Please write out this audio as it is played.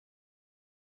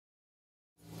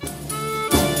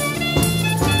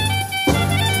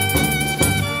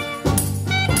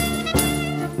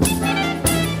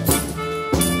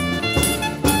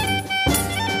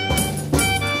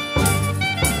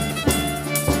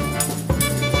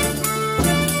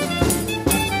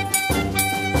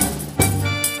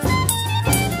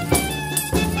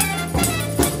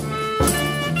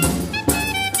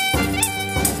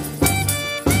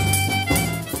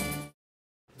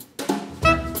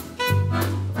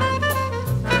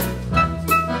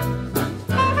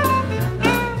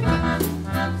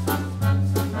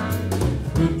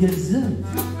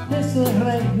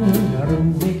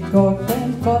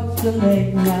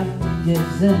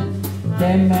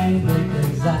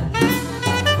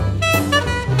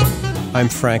I'm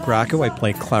Frank Rackow. I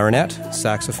play clarinet,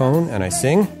 saxophone, and I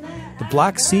sing. The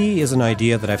Black Sea is an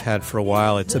idea that I've had for a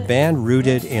while. It's a band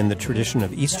rooted in the tradition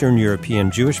of Eastern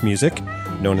European Jewish music,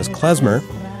 known as klezmer,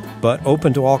 but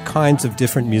open to all kinds of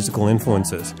different musical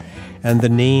influences. And the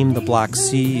name, the Black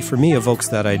Sea, for me evokes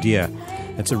that idea.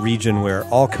 It's a region where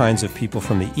all kinds of people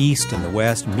from the East and the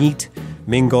West meet,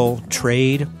 mingle,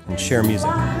 trade, and share music.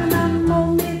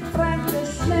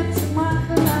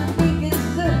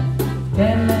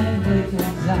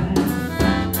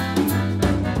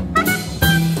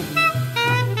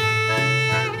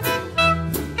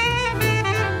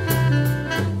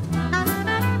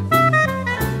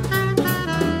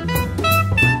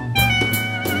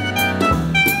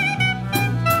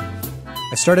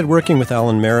 I started working with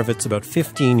Allan Merovitz about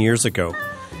 15 years ago,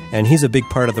 and he's a big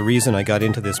part of the reason I got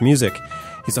into this music.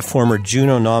 He's a former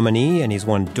Juno nominee, and he's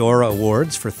won Dora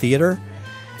Awards for theater,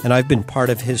 and I've been part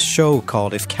of his show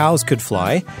called If Cows Could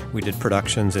Fly. We did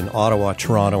productions in Ottawa,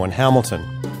 Toronto, and Hamilton.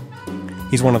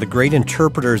 He's one of the great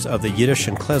interpreters of the Yiddish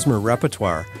and klezmer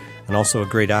repertoire, and also a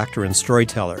great actor and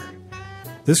storyteller.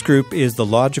 This group is the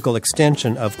logical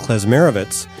extension of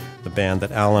Merovitz, the band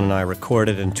that Allan and I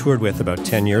recorded and toured with about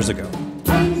 10 years ago.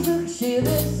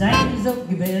 Zijn zo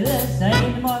gebeurd,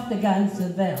 zijn wat de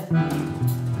ganze Welt.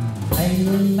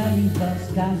 Een man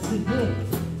das ganze Glück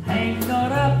hängt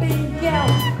nur ab in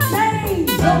Geld. Nein,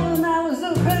 sollen alle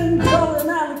suchen, sollen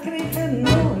alle kriegen,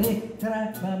 nur ich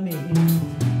trag bei mir.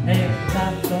 Ich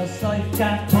hab das euch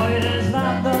gar teures,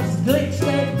 war das Glück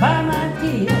steht bei mein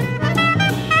Tier.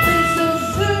 Bissl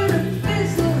Süd,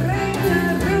 bissl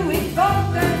Regen, ruhig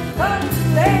Gottes, Gottes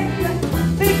Leben,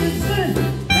 bissl Süd.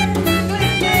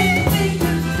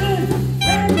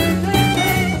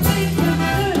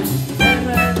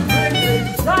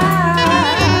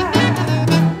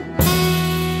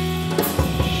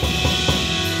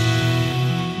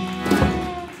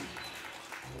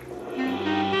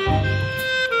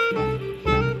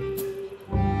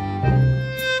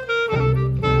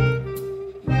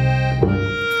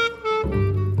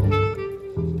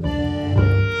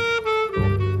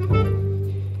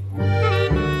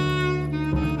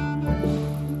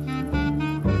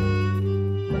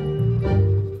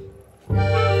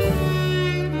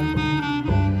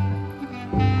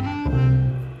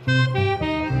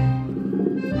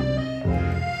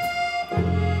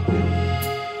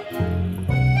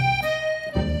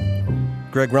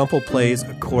 Greg Rumpel plays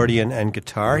accordion and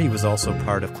guitar. He was also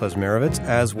part of Merovitz,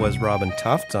 as was Robin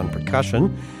Tufts on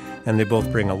percussion, and they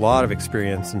both bring a lot of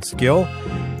experience and skill.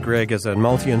 Greg is a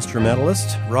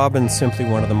multi-instrumentalist. Robin's simply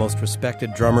one of the most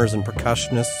respected drummers and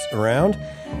percussionists around,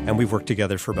 and we've worked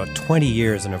together for about 20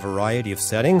 years in a variety of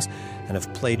settings and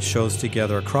have played shows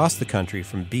together across the country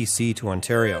from BC to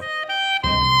Ontario.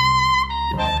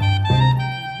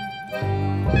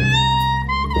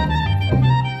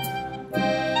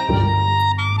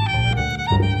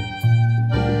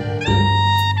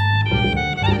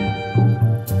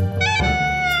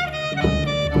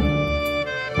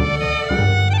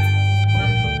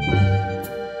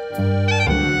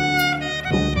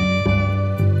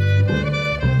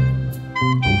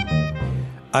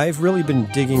 I've really been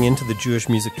digging into the Jewish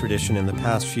music tradition in the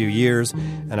past few years,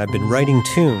 and I've been writing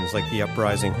tunes like the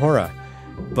Uprising Hora.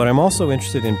 But I'm also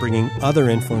interested in bringing other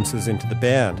influences into the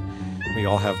band. We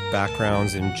all have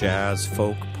backgrounds in jazz,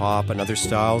 folk, pop, and other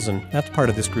styles, and that's part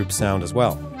of this group's sound as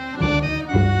well.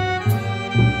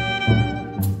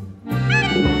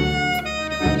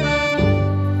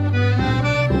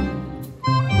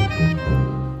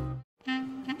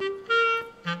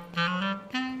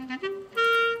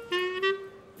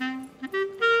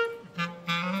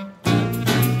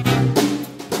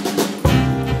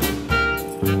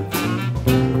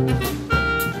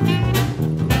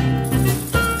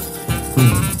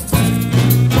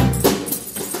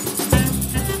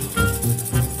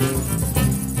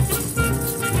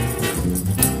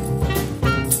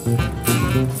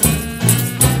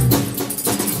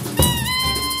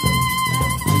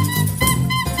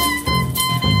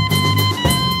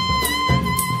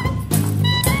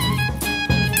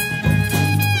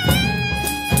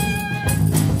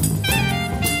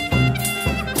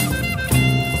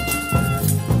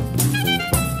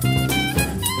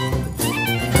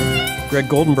 Greg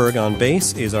Goldenberg on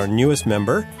bass is our newest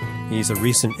member. He's a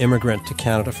recent immigrant to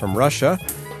Canada from Russia,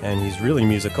 and he's really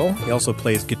musical. He also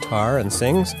plays guitar and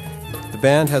sings. The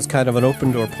band has kind of an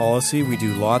open-door policy. We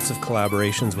do lots of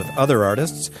collaborations with other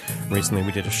artists. Recently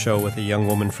we did a show with a young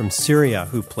woman from Syria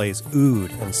who plays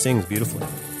oud and sings beautifully.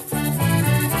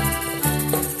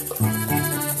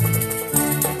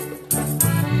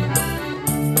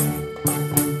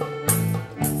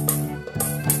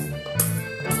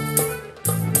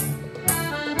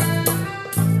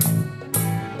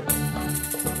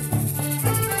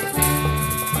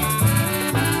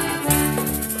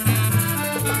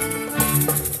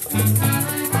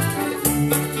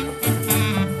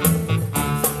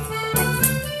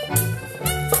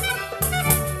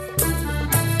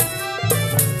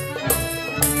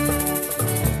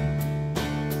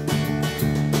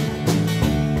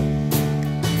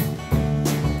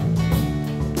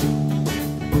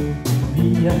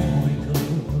 Wie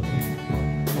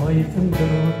van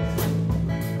brood,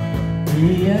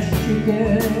 die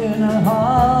schicken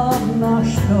halb nach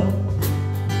Stopp,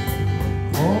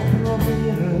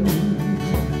 probieren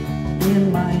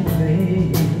in mein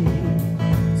Weg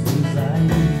zu sein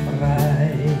frei.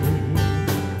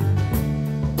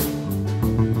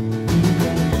 Wie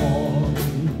ein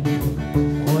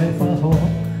Häufer hoch,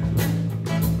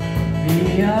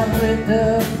 wie ein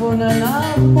Ritter von einem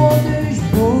altmodischen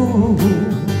Buch.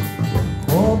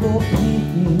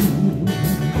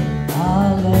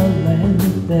 Alle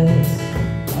Landes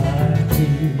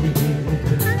partiert.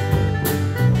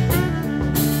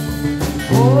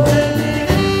 Heute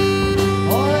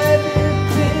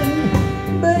bin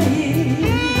bei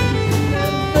Ihnen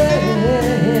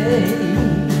weg.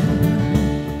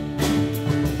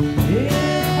 Ich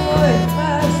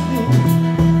weiß, du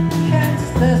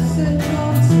kennst das in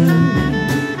unseren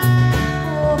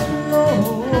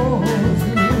Oblosen.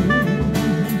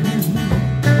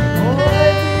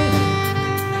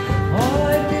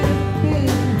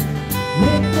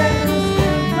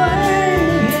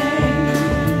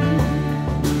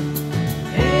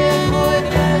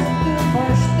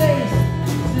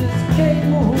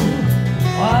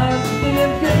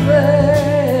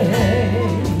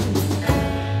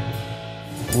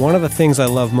 One of the things I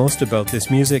love most about this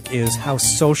music is how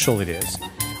social it is.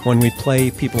 When we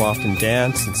play, people often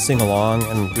dance and sing along,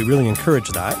 and we really encourage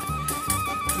that.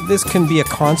 This can be a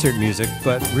concert music,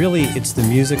 but really it's the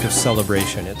music of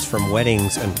celebration. It's from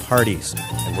weddings and parties,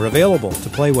 and we're available to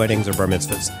play weddings or bar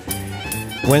mitzvahs.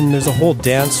 When there's a whole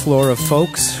dance floor of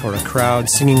folks or a crowd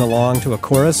singing along to a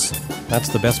chorus, that's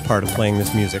the best part of playing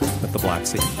this music with the Black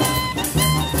Sea.